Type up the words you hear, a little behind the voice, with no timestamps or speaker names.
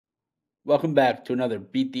Welcome back to another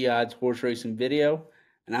Beat the Odds horse racing video,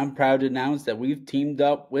 and I'm proud to announce that we've teamed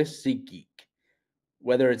up with SeatGeek.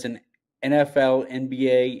 Whether it's an NFL,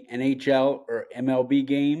 NBA, NHL, or MLB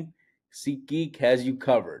game, SeatGeek has you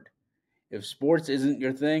covered. If sports isn't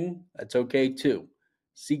your thing, that's okay too.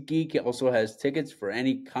 SeatGeek also has tickets for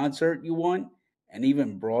any concert you want and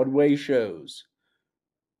even Broadway shows.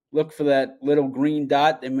 Look for that little green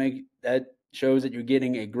dot that shows that you're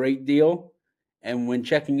getting a great deal. And when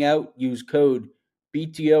checking out, use code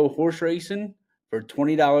BTOHORSERACING for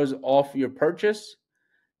 $20 off your purchase.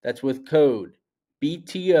 That's with code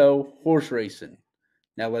BTOHORSERACING.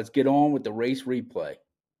 Now let's get on with the race replay.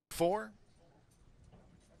 4.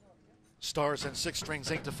 Stars and 6 strings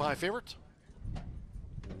 8 to 5 favorite.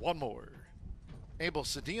 One more. Abel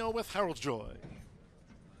Cedillo with Harold's Joy.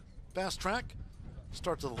 Fast track.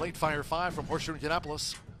 Starts with a late fire 5 from Horseshoe,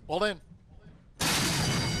 Indianapolis. All in.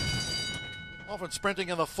 Off and sprinting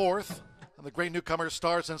in the 4th. And the great newcomer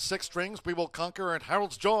Stars and 6 strings. We Will Conquer and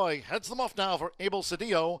Harold's Joy heads them off now for Abel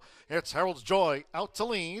Cedillo. It's Harold's Joy out to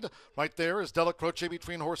lead. Right there is Della Croce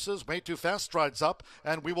between horses. Way Too Fast strides up,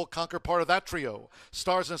 and We Will Conquer part of that trio.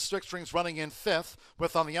 Stars and 6 strings running in 5th,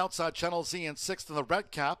 with on the outside Channel Z in 6th in the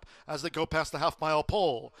red cap as they go past the half-mile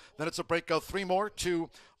pole. Then it's a break of 3 more to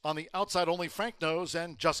on the outside, only Frank Knows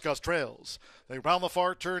and Just Gus trails. They round the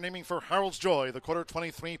far turn, aiming for Harold's Joy. The quarter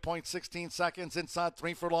 23.16 seconds inside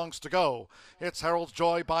 3 furlongs to go. It's Harold's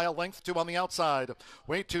Joy by a length, 2 on the outside.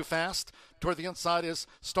 Way Too Fast. Toward the inside is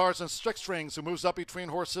Stars and 6 strings, who moves up between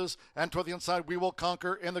horses. And toward the inside, We Will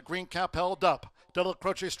Conquer in the green cap held up. Della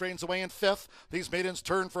Croce straightens away in 5th. These maidens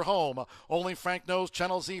turn for home. Only Frank Knows,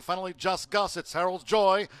 Channel Z, finally Just Gus. It's Harold's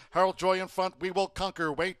Joy. Harold Joy in front. We Will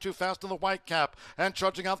Conquer. Way Too Fast in the white cap. And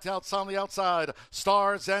charging out on the outside.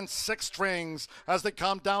 Stars and 6 strings as they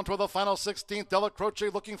come down to the final 16th. Della Croce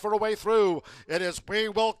looking for a way through. It is We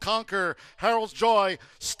Will Conquer. Harold's Joy.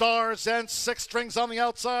 Stars and 6 strings on the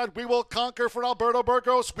outside. We Will Conquer for Alberto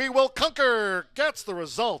Burgos. We Will Conquer gets the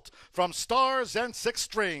result from Stars and 6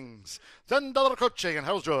 strings. Then Della Croce and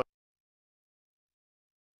Harold's Joy.